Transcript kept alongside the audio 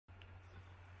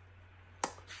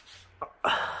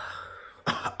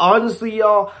honestly,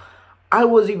 y'all, I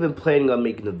wasn't even planning on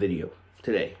making a video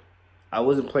today. I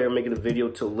wasn't planning on making a video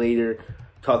till later,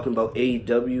 talking about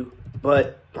AEW.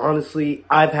 But honestly,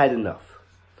 I've had enough.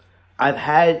 I've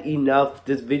had enough.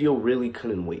 This video really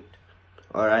couldn't wait.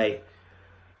 Alright?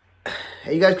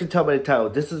 You guys can tell by the title,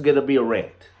 this is going to be a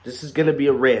rant. This is going to be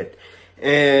a rant.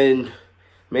 And,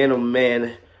 man, oh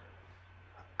man,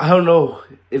 I don't know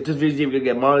if this video is even going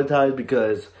to get monetized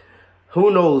because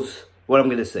who knows what I'm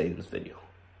going to say in this video.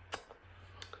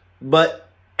 But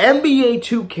NBA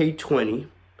 2k20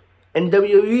 and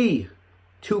WWE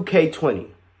 2k20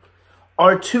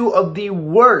 are two of the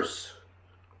worst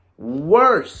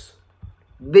sports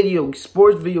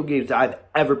video games I've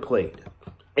ever played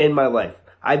in my life.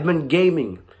 I've been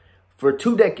gaming for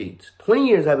 2 decades. 20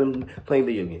 years I've been playing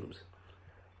video games.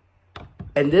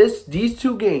 And these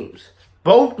two games,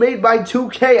 both made by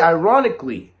 2K,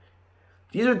 ironically,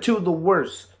 these are two of the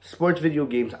worst sports video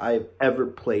games I've ever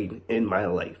played in my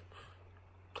life.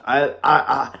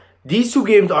 These two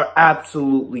games are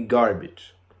absolutely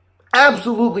garbage.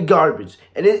 Absolutely garbage.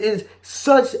 And it is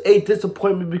such a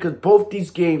disappointment because both these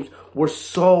games were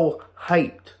so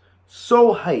hyped.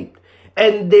 So hyped.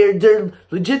 And they're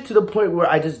legit to the point where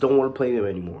I just don't want to play them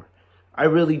anymore. I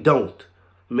really don't,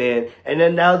 man. And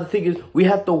then now the thing is, we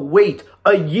have to wait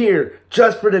a year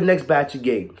just for the next batch of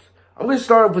games. I'm going to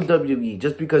start off with WWE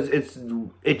just because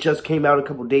it just came out a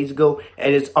couple days ago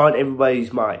and it's on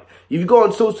everybody's mind. If you go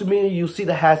on social media, you'll see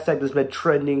the hashtag that's been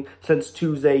trending since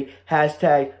Tuesday.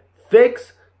 Hashtag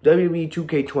fix WWE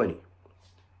 2k20.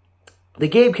 The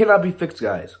game cannot be fixed,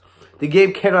 guys. The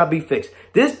game cannot be fixed.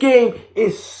 This game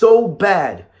is so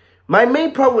bad. My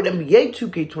main problem with NBA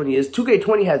 2k20 is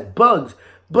 2k20 has bugs,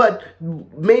 but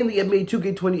mainly NBA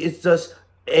 2k20 is just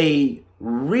a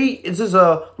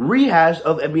rehash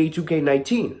of NBA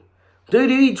 2k19.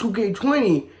 WWE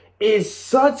 2k20 is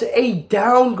such a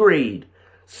downgrade.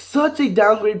 Such a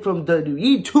downgrade from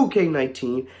WWE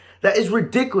 2k19 that is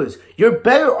ridiculous. You're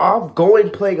better off going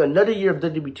playing another year of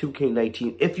WWE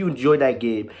 2k19 if you enjoy that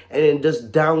game and then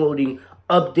just downloading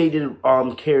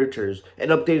updated characters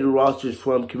and updated rosters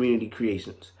from community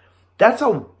creations. That's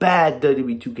how bad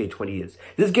WWE 2k20 is.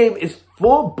 This game is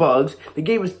full of bugs. The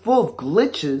game is full of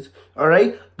glitches.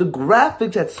 Alright? The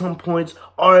graphics at some points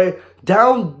are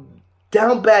down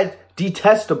bad,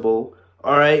 detestable.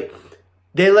 Alright?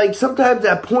 They sometimes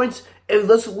at points. And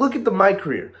let's look at my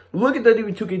career. Look at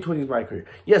WWE 2k20's my career.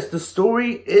 Yes, the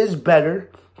story is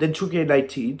better than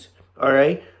 2k19's, all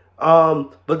right?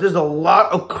 But there's a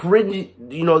lot of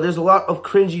there's a lot of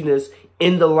cringiness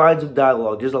in the lines of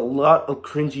dialogue. There's a lot of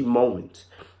cringy moments,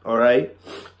 all right?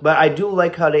 But I do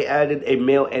like how they added a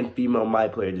male and female My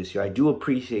Player this year. I do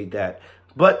appreciate that.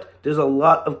 But there's a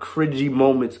lot of cringy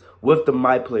moments with the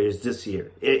My Players this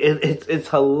year. It's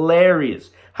hilarious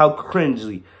how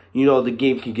cringy the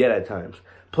game can get at times.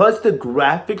 Plus, the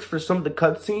graphics for some of the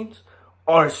cutscenes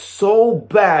are so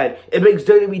bad, it makes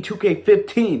WWE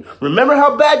 2k15. Remember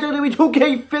how bad WWE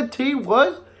 2k15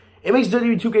 was? It makes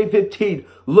WWE 2k15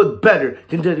 look better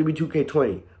than WWE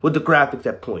 2k20 with the graphics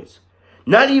at points.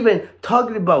 Not even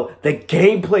talking about the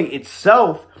gameplay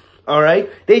itself, alright?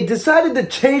 They decided to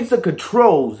change the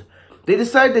controls. They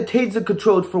decided to change the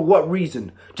controls for what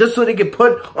reason? Just so they can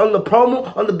put on the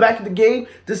promo on the back of the game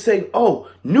to say, oh,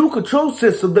 new control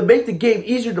system to make the game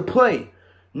easier to play.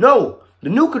 No, the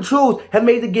new controls have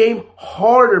made the game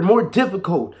harder, more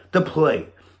difficult to play.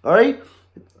 Alright?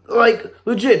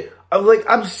 Legit,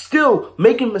 I'm still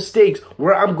making mistakes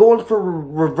where I'm going for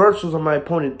reversals on my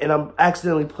opponent and I'm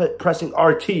accidentally pressing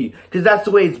RT because that's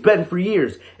the way it's been for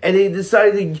years. And they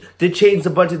decided to change the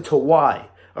button to Y.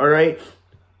 Alright?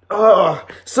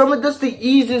 Some of the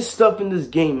easiest stuff in this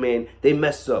game, man, they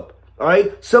messed up.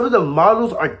 Alright? Some of the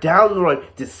models are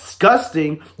downright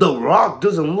disgusting. The Rock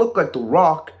doesn't look like The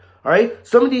Rock. Alright?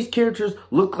 Some of these characters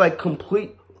look like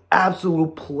complete,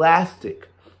 absolute plastic.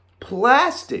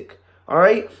 Plastic.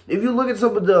 Alright? If you look at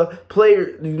some of the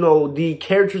the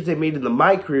characters they made in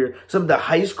My Career, some of the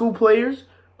high school players,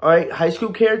 alright, high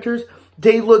school characters,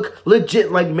 they look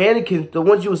legit like mannequins, the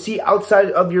ones you will see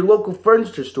outside of your local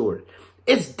furniture store.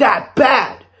 It's that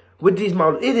bad with these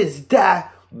models. It is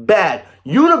that bad.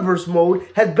 Universe mode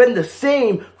has been the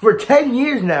same for 10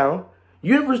 years now.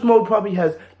 Universe mode probably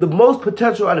has the most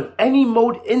potential out of any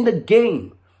mode in the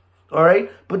game.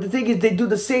 Alright? But the thing is, they do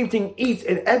the same thing each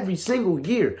and every single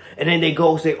year. And then they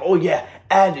go say, oh yeah,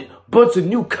 added a bunch of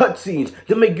new cutscenes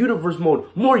to make Universe mode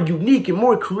more unique and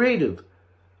more creative.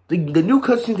 The new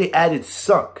cutscenes they added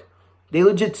suck. They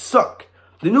legit suck.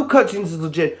 The new cutscenes is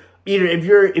legit. Either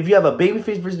if you have a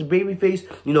babyface versus a babyface,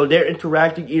 they're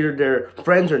interacting, either they're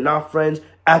friends or not friends.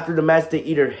 after the match, they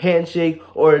either handshake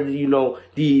or, you know,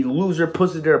 the loser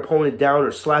pushes their opponent down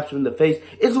or slaps him in the face.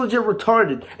 It's legit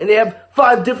retarded. And they have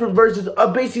 5 different versions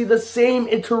of basically the same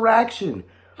interaction.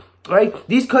 Right?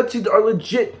 These cutscenes are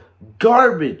legit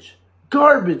garbage.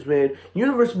 Garbage, man.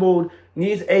 Universe mode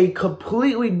needs a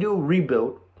completely new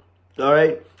rebuild.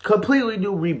 Alright? Completely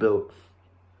new rebuild.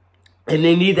 And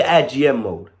they need to add GM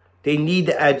mode. They need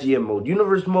to add GM mode.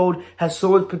 Universe mode has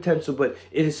so much potential, but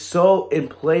it is so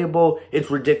unplayable,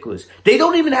 it's ridiculous. They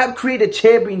don't even have create a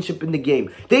championship in the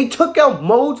game. They took out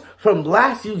modes from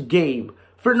last year's game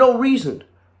for no reason.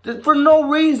 For no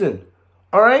reason.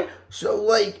 Alright? So,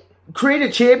 like, create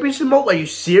a championship mode? Are you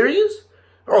serious?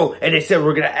 Oh, and they said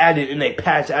we're going to add it in a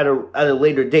patch at a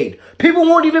later date. People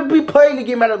won't even be playing the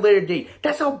game at a later date.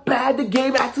 That's how bad the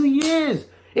game actually is.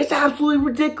 It's absolutely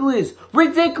ridiculous.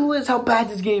 Ridiculous how bad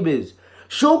this game is.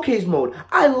 Showcase mode.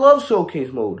 I love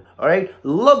showcase mode. Alright?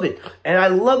 Love it. And I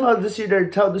love how this year they're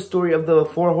telling the story of the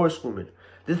 4 horsewomen.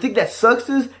 The thing that sucks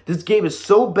is this game is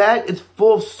so bad. It's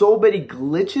full of so many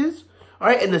glitches.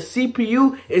 Alright? And the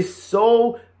CPU is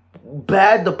so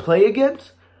bad to play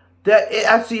against that it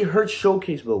actually hurts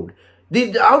showcase mode. I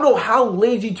don't know how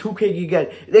lazy 2K can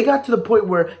get. They got to the point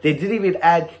where they didn't even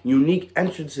add unique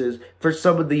entrances for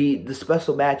some of the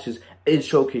special matches in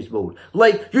showcase mode.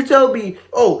 Like, you're telling me,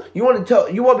 oh, you want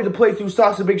me to play through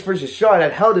Sasha Banks versus Shawn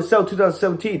at Hell in a Cell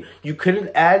 2017. You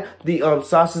couldn't add the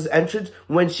Sasha's entrance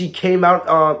when she came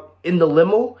out in the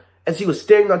limo and she was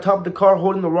standing on top of the car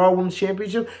holding the Raw Women's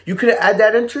Championship. You couldn't add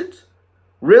that entrance?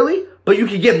 Really? But you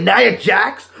could give Nia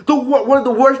Jax, one of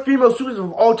the worst female superstars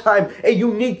of all time, a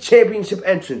unique championship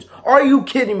entrance. Are you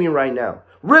kidding me right now?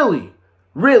 Really?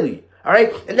 Really?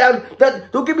 Alright? And now,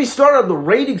 don't get me started on the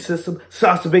rating system.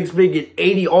 Sasha Banks being an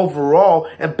 80 overall,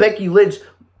 and Becky Lynch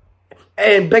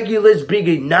being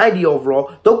a 90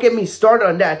 overall. Don't get me started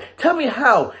on that. Tell me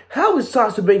how. How is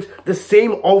Sasha Banks the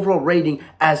same overall rating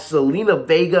as Selena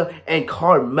Vega and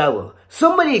Carmella?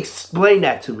 Somebody explain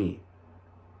that to me.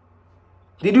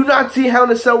 Did you not see Hell in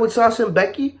a Cell with Sasha and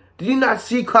Becky? Did you not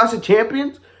see Clash of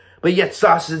Champions? But yet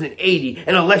Sasha's an 80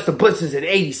 and Alexa Bliss is an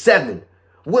 87.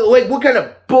 What kind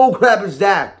of bullcrap is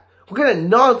that? What kind of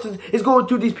nonsense is going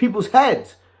through these people's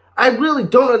heads? I really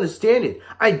don't understand it.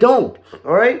 I don't.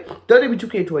 Alright? WWE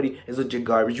 2k20 is legit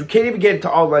garbage. You can't even get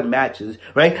into online matches.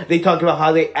 Right? They talk about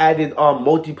how they added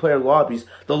multiplayer lobbies.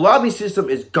 The lobby system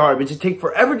is garbage. It takes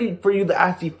forever for you to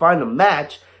actually find a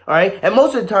match. Alright? And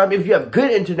most of the time, if you have good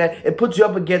internet, it puts you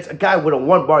up against a guy with a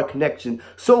 1-bar connection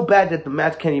so bad that the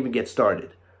match can't even get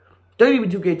started.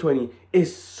 WWE 2k20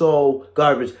 is so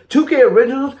garbage. 2K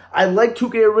Originals, I like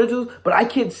 2K Originals, but I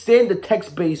can't stand the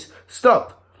text-based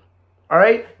stuff.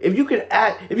 Alright? If you can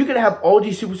have all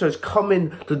these superstars come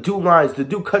in to do lines, to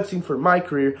do cutscenes for my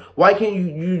career, why can't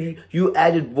you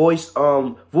added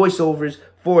voiceovers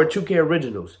for 2K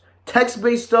Originals?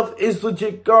 Text-based stuff is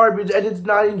legit garbage and it's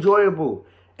not enjoyable.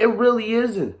 It really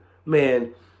isn't,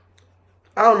 man.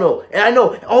 I don't know. And I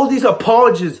know all these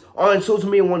apologists on social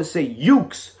media want to say,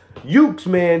 Ukes,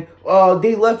 man,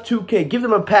 they left 2K. Give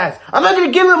them a pass. I'm not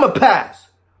going to give them a pass.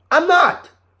 I'm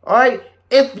not. All right?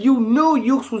 If you knew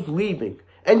Ukes was leaving,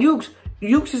 and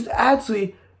Ukes is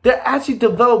they're actually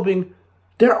developing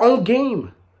their own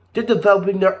game. They're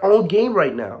developing their own game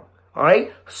right now. All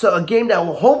right? So a game that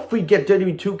will hopefully get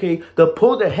WWE 2K to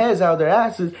pull their heads out of their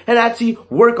asses and actually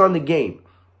work on the game.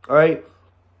 Alright?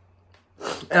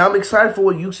 And I'm excited for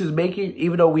what Ukes is making,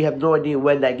 even though we have no idea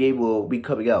when that game will be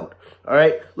coming out.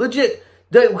 Alright? Legit,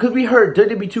 because we heard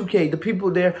WWE 2K, the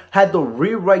people there had to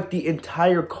rewrite the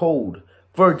entire code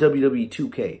for WWE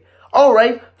 2K.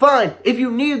 Alright, fine. If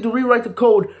you needed to rewrite the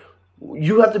code,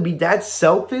 you have to be that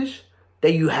selfish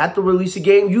that you have to release a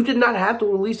game? You did not have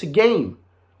to release a game.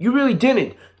 You really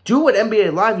didn't. Do what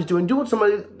NBA Live is doing. Do what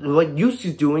somebody like Ukes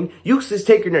is doing. Ukes is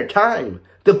taking their time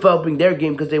developing their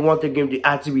game because they want their game to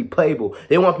actually be playable.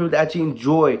 They want people to actually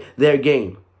enjoy their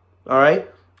game. Alright?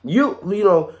 You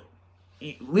know,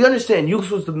 we understand Ukes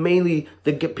was mainly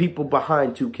the people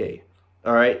behind 2K.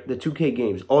 Alright? The 2K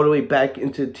games. All the way back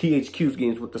into THQ's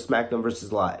games with the SmackDown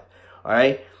vs. Live.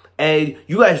 Alright? And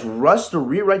you guys rushed to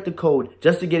rewrite the code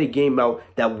just to get a game out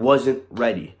that wasn't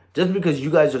ready. Just because you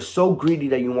guys are so greedy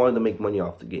that you wanted to make money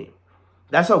off the game.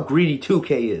 That's how greedy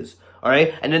 2K is.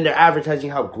 Alright? And then they're advertising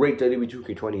how great WWE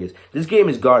 2K20 is. This game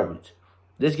is garbage.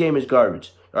 This game is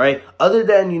garbage. Alright? Other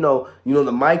than, you know,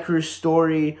 the My Career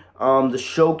Story, the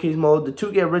Showcase mode, the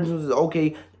 2K Originals is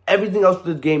okay. Everything else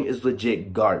with this game is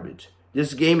legit garbage.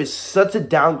 This game is such a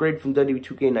downgrade from WWE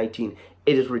 2K19.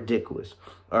 It is ridiculous.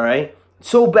 Alright?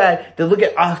 So bad that look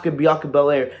at Asuka and Bianca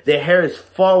Belair. Their hair is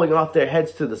falling off their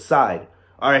heads to the side.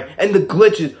 Alright, and the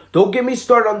glitches. Don't get me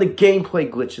started on the gameplay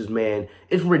glitches, man.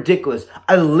 It's ridiculous.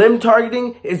 Limb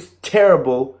targeting is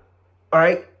terrible.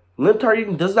 Alright, limb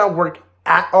targeting does not work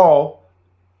at all.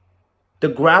 The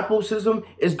grapple system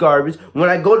is garbage. When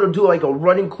I go to do like a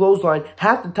running clothesline,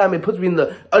 half the time it puts me in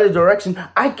the other direction.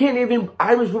 I can't even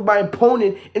Irish whip my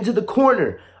opponent into the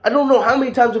corner. I don't know how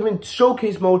many times I'm in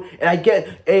showcase mode and I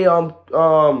get a,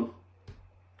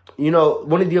 you know,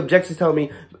 one of the objectives tell me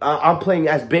I'm playing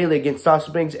as Bailey against Sasha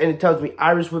Banks, and it tells me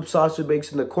Irish whip Sasha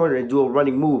Banks in the corner and do a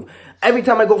running move. Every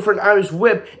time I go for an Irish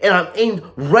whip and I'm aimed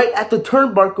right at the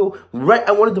turnbuckle, right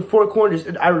at one of the four corners,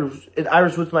 it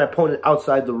Irish whips my opponent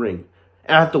outside the ring.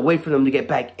 And I have to wait for them to get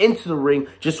back into the ring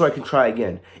just so I can try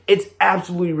again. It's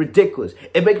absolutely ridiculous.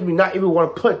 It makes me not even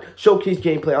want to put showcase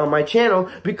gameplay on my channel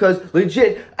because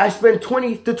legit, I spend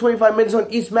 20 to 25 minutes on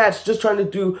each match just trying to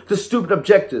do the stupid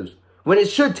objectives, when it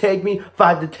should take me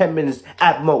 5 to 10 minutes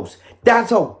at most.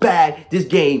 That's how bad this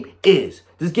game is.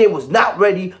 This game was not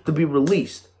ready to be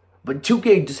released. But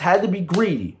 2K just had to be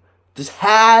greedy. Just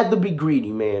had to be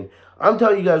greedy, man. I'm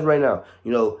telling you guys right now,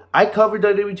 you know, I covered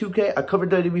WWE 2K. I covered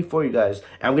WWE for you guys.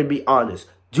 And I'm going to be honest.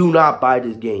 Do not buy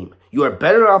this game. You are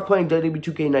better off playing WWE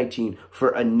 2K19 for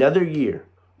another year.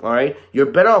 Alright? You're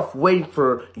better off waiting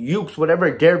for Ukes,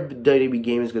 whatever their WWE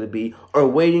game is going to be, or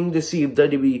waiting to see if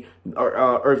WWE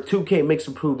or if 2K makes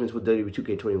improvements with WWE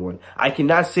 2K21. I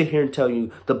cannot sit here and tell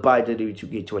you to buy WWE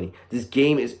 2K20. This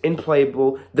game is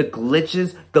unplayable. The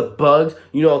glitches, the bugs,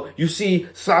 you know, you see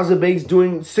Sasha Banks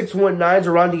doing 619s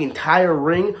around the entire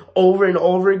ring over and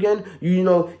over again. You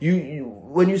know,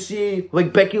 when you see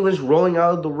like Becky Lynch rolling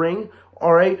out of the ring,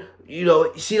 alright? You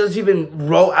know, she doesn't even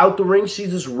roll out the ring. She's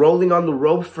just rolling on the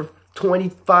ropes for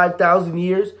 25,000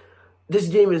 years. This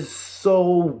game is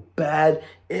so bad.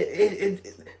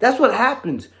 That's what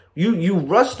happens. You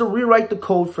rush to rewrite the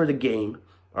code for the game,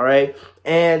 all right?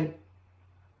 And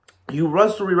you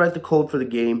rush to rewrite the code for the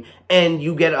game, and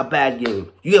you get a bad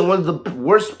game. You get one of the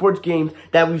worst sports games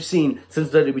that we've seen since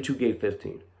WWE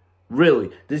 2K15. Really,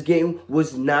 this game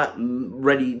was not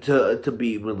ready to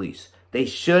be released. They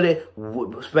should have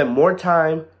spent more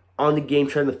time on the game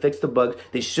trying to fix the bugs.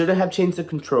 They shouldn't have changed the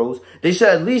controls. They should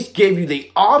at least give you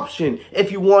the option if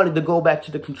you wanted to go back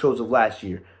to the controls of last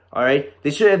year. Alright?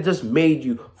 They should have just made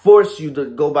you, force you to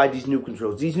go buy these new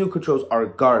controls. These new controls are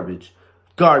garbage.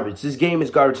 Garbage. This game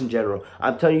is garbage in general.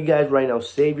 I'm telling you guys right now,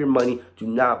 save your money. Do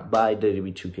not buy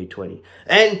WWE 2K20.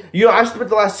 And, you know, I've spent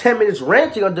the last 10 minutes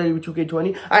ranting on WWE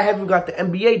 2K20. I haven't got the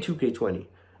NBA 2K20.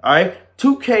 Alright?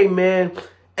 2K, man.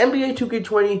 NBA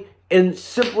 2K20, in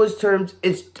simplest terms,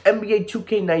 it's NBA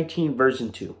 2K19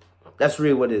 version 2. That's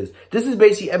really what it is. This is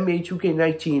basically NBA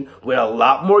 2K19 with a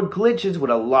lot more glitches, with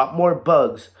a lot more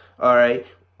bugs, alright?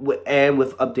 And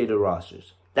with updated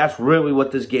rosters. That's really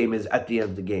what this game is at the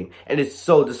end of the game. And it's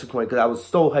so disappointing because I was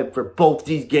so hyped for both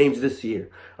these games this year.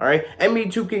 Alright?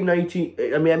 NBA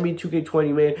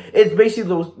 2K20, man. It's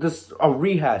basically a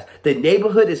rehash. The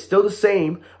neighborhood is still the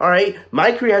same. Alright?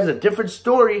 My career has a different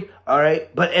story.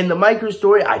 Alright? But in the My Career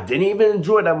story, I didn't even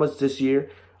enjoy that much this year.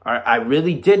 Alright? I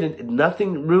really didn't.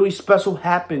 Nothing really special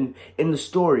happened in the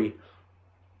story.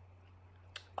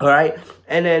 Alright?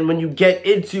 And then when you get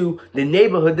into the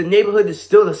neighborhood is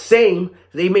still the same.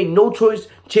 They made no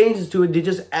changes to it. They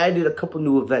just added a couple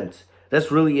new events.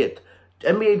 That's really it.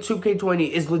 NBA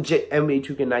 2K20 is legit NBA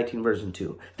 2K19 version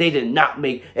 2. They did not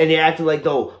make, and they acted like,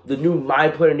 though, the new My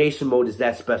Player Nation mode is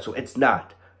that special. It's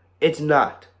not. It's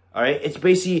not. Alright? It's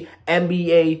basically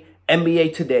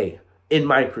NBA today in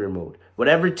My Career mode.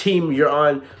 Whatever team you're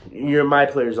on, your My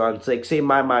Player's on. It's like, say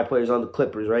my Player's on the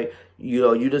Clippers, right? You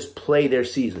know, you just play their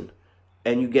season.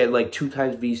 And you get like 2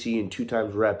 times VC and 2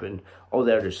 times rep and all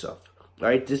that other stuff.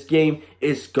 Alright, this game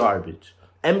is garbage.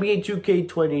 NBA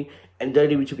 2K20 and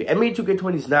WWE 2K. NBA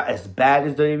 2K20 is not as bad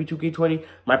as WWE 2K20.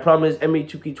 My problem is NBA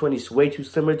 2K20 is way too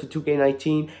similar to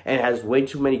 2K19 and has way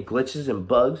too many glitches and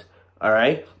bugs.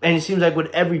 Alright? And it seems like with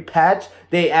every patch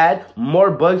they add, more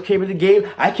bugs came in the game.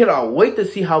 I cannot wait to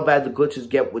see how bad the glitches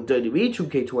get with WWE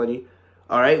 2K20.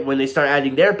 Alright? When they start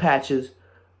adding their patches.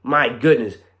 My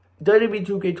goodness. WWE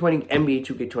 2K20 and NBA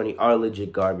 2K20 are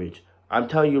legit garbage. I'm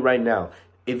telling you right now.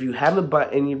 If you haven't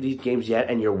bought any of these games yet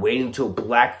and you're waiting until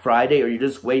Black Friday or you're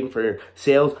just waiting for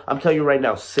sales, I'm telling you right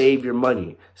now, save your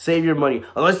money. Save your money.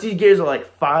 Unless these games are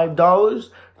like $5,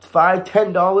 $5,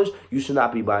 $10, you should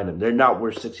not be buying them. They're not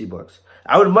worth 60 bucks.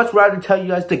 I would much rather tell you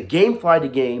guys to gamefly the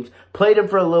games, play them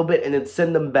for a little bit, and then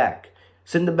send them back.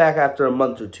 Send them back after a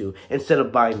month or two instead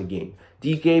of buying the game.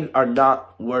 These games are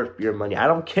not worth your money. I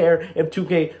don't care if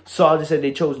 2K saw this and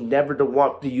they chose never to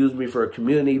want to use me for a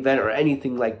community event or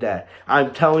anything like that.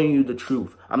 I'm telling you the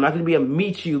truth. I'm not going to be a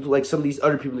meat shield like some of these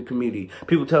other people in the community.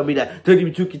 People tell me that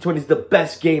WWE 2K20 is the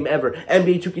best game ever.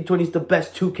 NBA 2K20 is the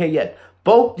best 2K yet.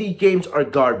 Both these games are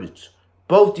garbage.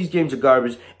 Both these games are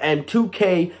garbage, and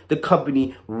 2K, the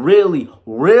company, really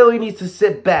needs to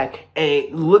sit back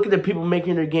and look at the people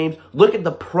making their games, look at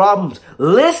the problems,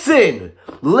 listen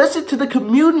to the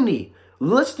community,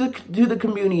 listen to the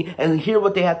community and hear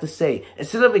what they have to say.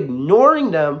 Instead of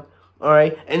ignoring them, all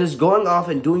right, and just going off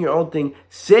and doing your own thing,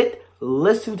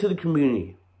 listen to the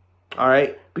community, all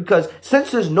right, because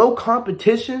since there's no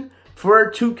competition for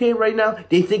 2K right now,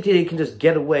 they think that they can just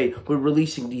get away with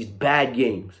releasing these bad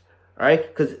games. All right,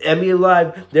 because NBA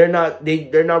Live, they're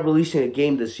not releasing a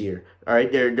game this year. All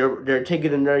right, they're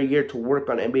taking another year to work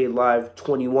on NBA Live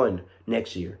 21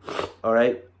 next year. All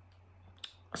right,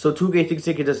 so 2K thinks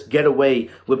they can just get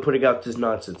away with putting out this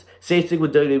nonsense. Same thing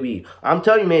with WWE. I'm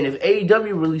telling you, man, if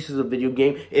AEW releases a video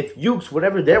game, if YOUTUNE,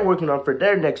 whatever they're working on for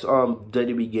their next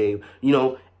WWE game, you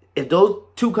know, if those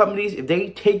two companies, if they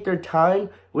take their time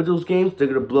with those games, they're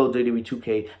gonna blow WWE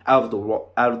 2K out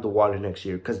of the water next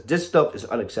year, because this stuff is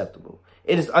unacceptable.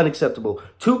 It is unacceptable.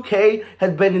 2K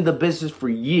has been in the business for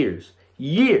years.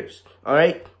 All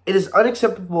right, it is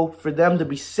unacceptable for them to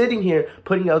be sitting here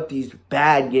putting out these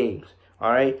bad games.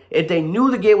 All right, if they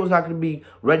knew the game was not gonna be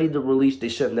ready to release, they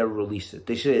should have never released it.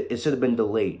 It should have been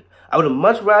delayed. I would have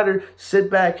much rather sit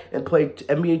back and play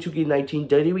NBA 2K19,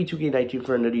 WWE 2K19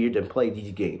 for another year than play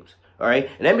these games. All right?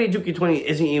 And NBA 2K20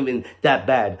 isn't even that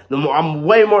bad. I'm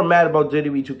way more mad about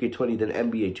WWE 2K20 than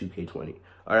NBA 2K20.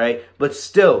 All right? But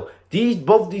still,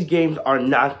 both of these games are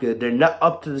not good. They're not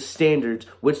up to the standards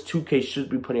which 2K should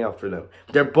be putting out for them.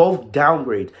 They're both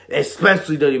downgrades,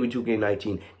 especially WWE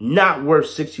 2K19. Not worth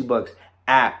 $60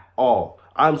 at all.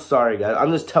 I'm sorry, guys.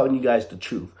 I'm just telling you guys the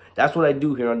truth. That's what I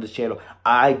do here on this channel.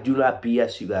 I do not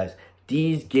BS you guys.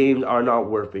 These games are not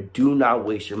worth it. Do not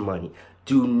waste your money.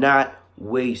 Do not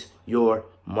waste your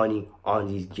money on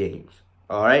these games.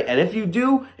 All right? And if you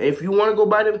do, and if you want to go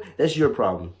buy them, that's your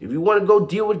problem. If you want to go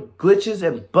deal with glitches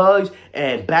and bugs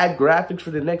and bad graphics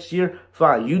for the next year,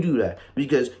 fine, you do that.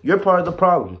 Because you're part of the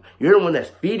problem. You're the one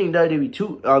that's feeding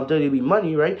WWE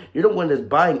money, right? You're the one that's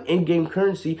buying in-game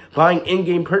currency, buying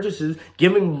in-game purchases,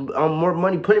 giving more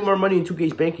money, putting more money in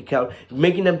 2K's bank account,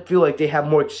 making them feel like they have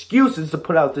more excuses to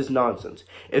put out this nonsense.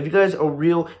 If you guys are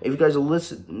real, if you guys are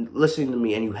listening to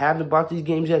me and you haven't bought these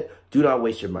games yet, do not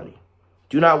waste your money.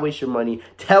 Do not waste your money.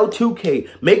 Tell 2K.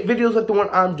 Make videos like the one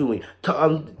I'm doing.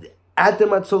 Add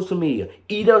them on social media.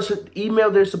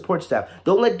 Email their support staff.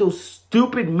 Don't let those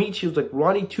stupid meat shields like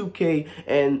Ronnie 2K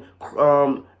and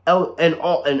LD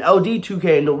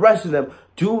 2K and the rest of them.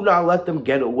 Do not let them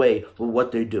get away with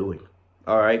what they're doing.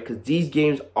 All right, because these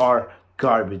games are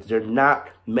garbage. They're not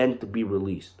meant to be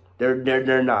released. They're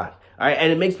not. All right,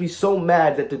 and it makes me so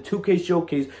mad that the 2K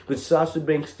showcase with Sasha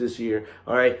Banks this year,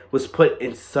 all right, was put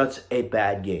in such a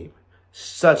bad game.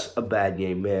 Such a bad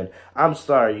game, man. I'm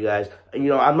sorry, you guys. You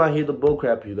know, I'm not here to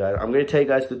bullcrap you guys. I'm going to tell you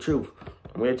guys the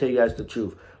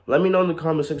truth. Let me know in the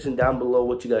comment section down below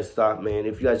what you guys thought, man.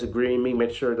 If you guys agree with me,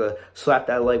 make sure to slap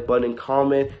that like button,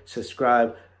 comment,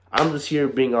 subscribe. I'm just here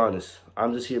being honest.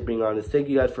 Thank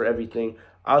you guys for everything.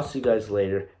 I'll see you guys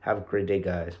later. Have a great day,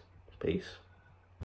 guys. Peace.